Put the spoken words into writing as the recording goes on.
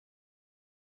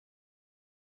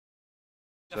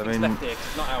I mean,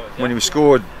 when he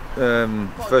scored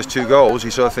first 2 goals,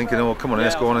 you started thinking, oh, come on,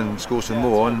 let's go on and score some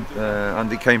more. And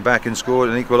Undy came back and scored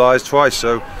and equalised twice.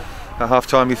 So at half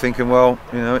time, you're thinking, well,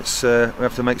 you know, it's we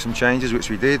have to make some changes, which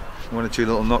we did. 1 or 2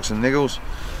 little knocks and niggles.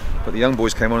 But the young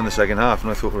boys came on in the second half,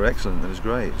 and I thought were excellent. It was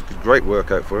great. It was a great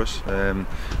workout for us.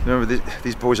 Remember,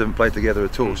 these boys haven't played together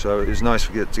at all, so it was nice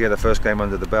to get the first game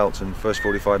under the belts and first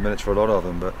 45 minutes for a lot of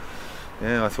them. But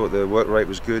yeah, I thought the work rate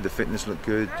was good, the fitness looked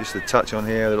good, just the touch on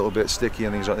here, a little bit sticky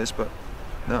and things like this. But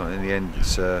no, in the end,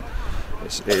 it's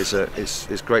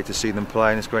great to see them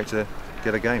play, and it's great to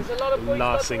get a game. The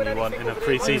last thing you want in a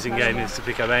pre-season game is to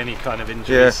pick up any kind of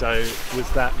injury. Yeah. So was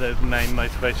that the main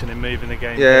motivation in moving the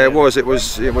game? Yeah, it was. It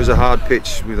was a hard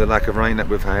pitch with the lack of rain that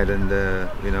we've had, and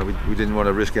you know, we didn't want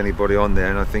to risk anybody on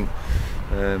there. And I think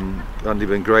Undy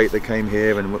been great. They came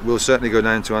here, and we'll certainly go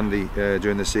down to Undy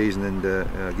during the season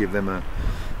and give them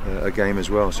a game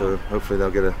as well. So hopefully they'll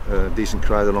get a decent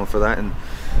crowd along for that. And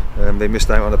they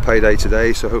missed out on a payday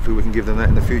today, so hopefully we can give them that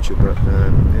in the future. But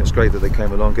yeah, it's great that they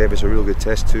came along, gave us a real good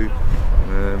test too.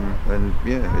 And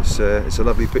yeah, it's a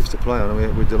lovely pitch to play on.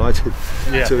 We're delighted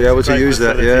to be able to use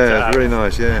that. Yeah, it's really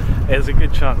nice. Yeah, it's a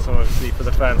good chance, obviously, for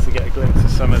the fans to get a glimpse of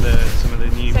some of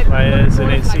the new players.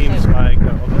 And it seems like,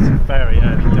 obviously, very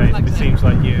early days. But it seems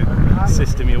like the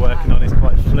system you're working on is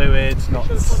quite fluid. It's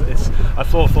a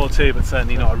 4-4-2, but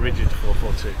certainly not a rigid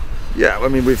 4-4-2. Yeah, I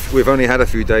mean, we've only had a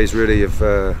few days really of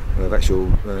actual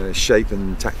shape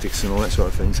and tactics and all that sort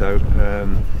of thing. So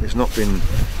it's not been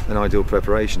an ideal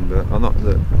preparation. But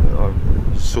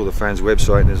I saw the fans'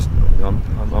 website,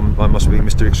 and I must be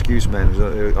Mr. Excuse Man.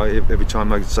 Every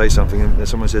time I say something, and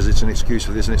someone says it's an excuse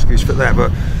for this, an excuse for that.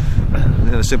 But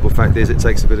you know, the simple fact is, it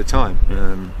takes a bit of time.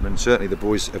 And certainly the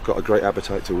boys have got a great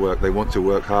appetite to work. They want to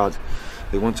work hard.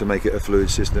 They want to make it a fluid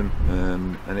system,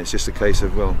 and it's just a case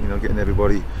of, well, you know, getting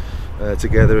everybody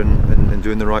together and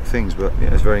doing the right things. But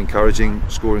yeah, it's very encouraging.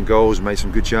 Scoring goals, made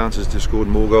some good chances to score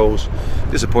more goals.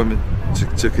 Disappointment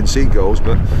to concede goals,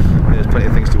 but there's plenty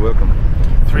of things to work on.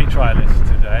 3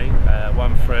 trialists today,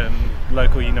 one from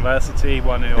local university,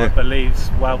 one who I believe is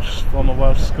former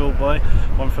Welsh schoolboy,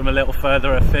 one from a little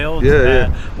further afield.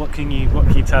 What can you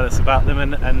tell us about them,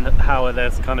 and how are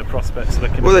their kind of prospects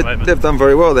looking at the moment? They've done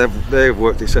very well. They've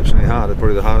worked exceptionally hard. They're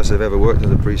probably the hardest they've ever worked in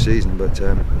the pre-season, but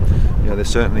you know, they've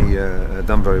certainly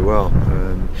done very well.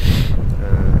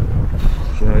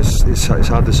 You know, it's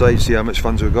hard to say. See how much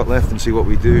funds we've got left and see what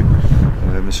we do.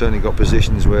 We've certainly got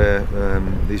positions where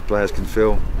these players can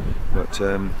fill. But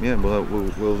yeah,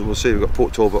 we'll see. We've got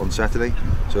Port Talbot on Saturday,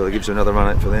 so that gives another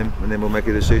run out for them, and then we'll make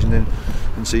a decision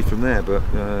and see from there. But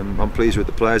I'm pleased with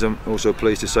the players. I'm also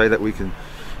pleased to say that we can,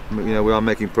 you know, we are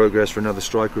making progress for another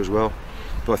striker as well.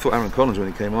 But I thought Aaron Collins,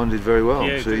 when he came on, did very well.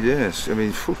 Yeah, so yes, I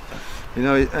mean, you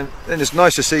know, and it's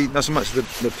nice to see not so much the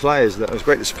players. That it was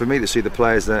great for me to see the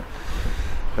players that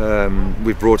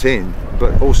we've brought in,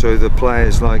 but also the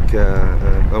players like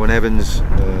Owen Evans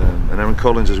and Aaron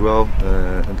Collins as well,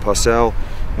 and Parcell,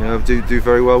 you know, do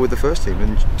very well with the first team,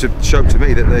 and to show to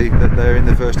me that they're in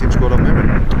the first team squad on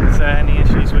merit. Is there any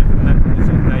issues with them? Is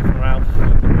it Nathan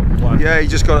Ralph? Yeah, he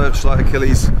just got a slight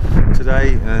Achilles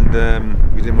today, and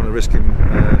we didn't want to risk him.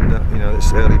 You know,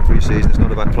 it's early pre-season. It's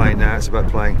not about playing now; it's about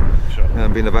playing,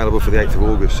 being available for the 8th of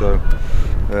August. So.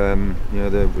 You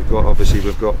know, we've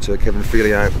got Kevin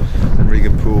Feely out, and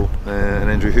Regan Poole and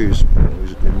Andrew Hughes,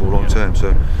 who's been more long term.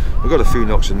 So we've got a few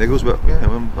knocks and niggles, but yeah,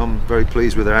 I'm very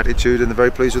pleased with their attitude and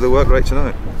very pleased with the work rate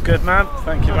tonight. Good man,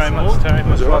 thank you very much, Terry.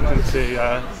 Welcome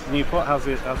to Newport. How's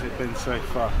it been so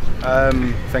far?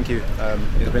 Thank you.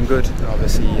 It's been good.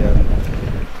 Obviously,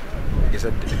 it's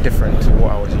different to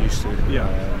what I was used to. Yeah.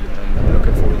 And I'm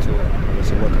looking forward to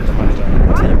obviously working with the manager and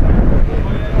the team. I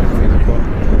think we've got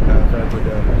very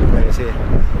good players here,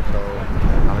 so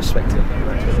I'm expecting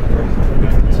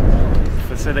good things.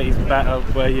 Facilities better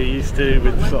where you're used to,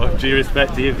 with sort of due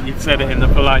respect to you've said it in the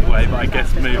polite way, but I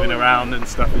guess moving around and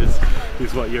stuff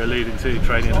is what you're alluding to,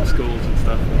 training at schools and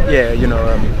stuff. Yeah, you know,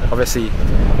 obviously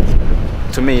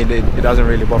to me it doesn't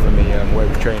really bother me where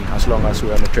we train, as long as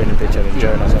we're on the training pitch and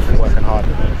enjoying ourselves and working hard.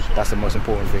 That's the most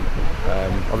important thing.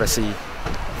 Obviously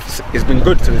it's been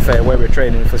good, to be fair, where we're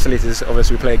training facilities.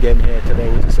 Obviously we play a game here today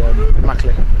which is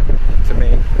immaculate. To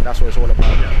me, that's what it's all about.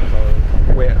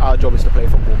 So our job is to play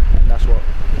football, and that's what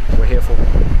we're here for.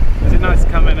 Is it nice to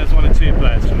come in as one of 2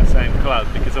 players from the same club,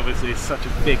 because obviously it's such a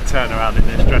big turnaround in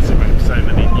this dressing room, so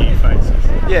many new faces?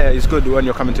 Yeah, it's good when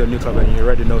you're coming to a new club and you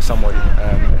already know somebody.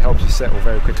 It helps you settle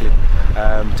very quickly.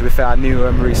 To be fair, I knew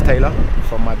Maurice Taylor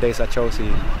from my days at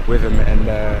Chelsea with him, and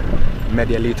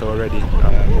Mehdi Alito already.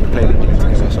 We played in the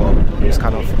together, so it was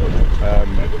kind of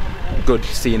good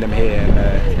seeing them here,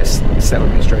 and it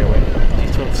settled me straight away.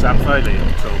 talk to Sam Foley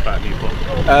at all about Newport?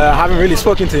 I haven't really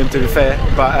spoken to him, to be fair,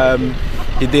 but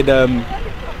he did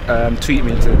tweet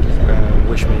me to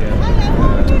wish me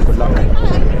good luck.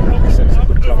 He said it's a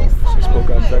good club. He spoke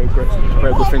very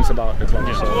good things about the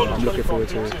club, so I'm looking forward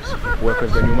to work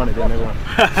with the new manager and everyone.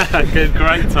 Good,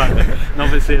 great time. And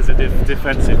obviously, as a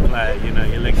defensive player, you know,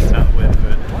 you're linking up with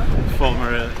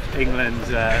former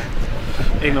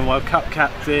England World Cup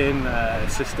captain,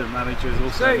 assistant managers,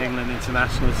 also England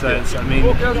international. So I mean,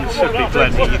 it should be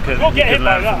plenty you can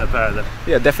learn from the pair of them.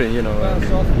 Yeah, definitely. You know,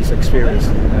 he's experienced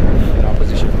in our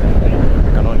position.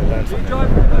 We can only learn from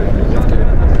him. We have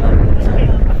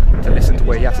to listen to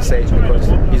what he has to say, because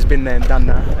he's been there and done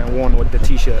that and won with the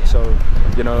T-shirt. So,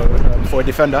 you know, for a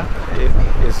defender,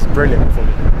 it's brilliant for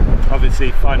me.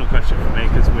 Obviously, final question for me,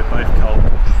 because we're both cold.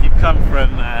 You've come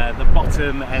from the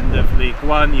bottom end of League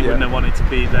One. You wouldn't have wanted to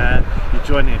be there. You're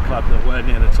joining a club that weren't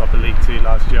near the top of League Two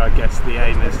last year. I guess the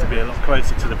aim is to be a lot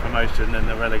closer to the promotion than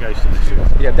the relegation this year.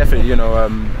 Yeah, definitely. You know,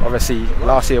 obviously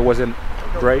last year wasn't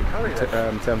great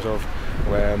in terms of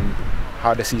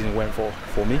how the season went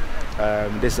for me.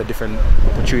 This is a different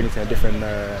opportunity, a different,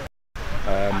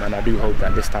 and I do hope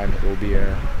that this time it will be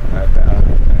a better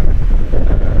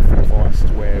thing for us,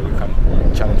 where we can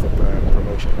challenge for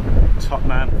promotion. Top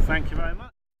man, thank you very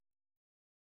much.